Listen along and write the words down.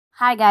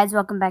Hi guys,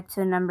 welcome back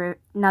to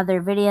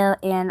another video,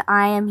 and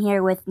I am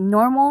here with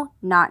normal,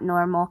 not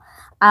normal.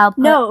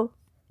 No,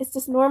 it's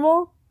just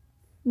normal,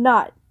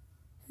 not.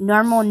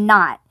 Normal,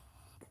 not.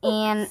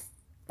 And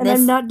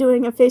I'm not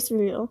doing a face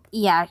reveal.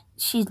 Yeah,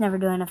 she's never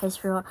doing a face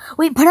reveal.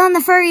 Wait, put on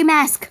the furry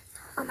mask.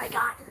 Oh my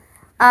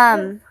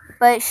god.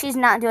 But she's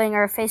not doing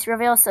her face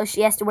reveal, so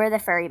she has to wear the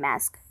furry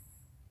mask.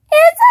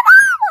 It's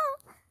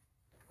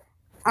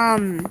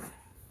adorable.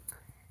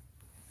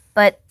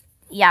 But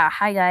yeah,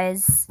 hi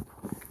guys.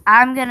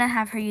 I'm gonna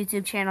have her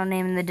YouTube channel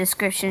name in the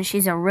description.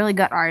 She's a really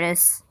good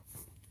artist,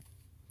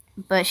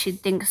 but she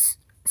thinks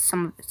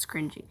some of it's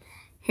cringy.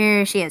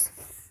 Here she is.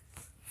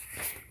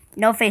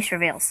 No face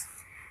reveals.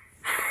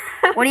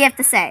 What do you have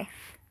to say?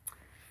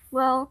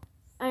 Well,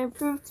 I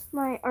improved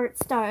my art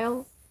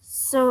style,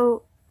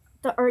 so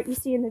the art you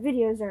see in the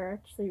videos are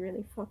actually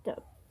really fucked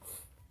up.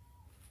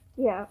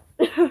 Yeah.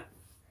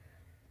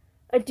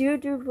 I do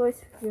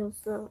voice reveals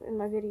though in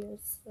my videos,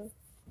 so.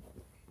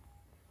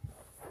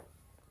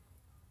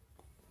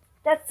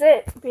 That's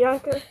it,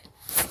 Bianca.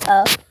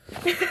 Oh.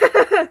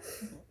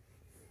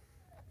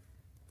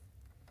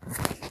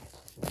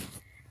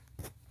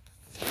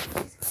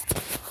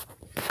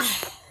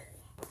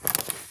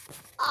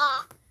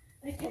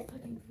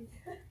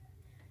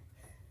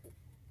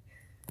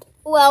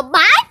 Well, bye.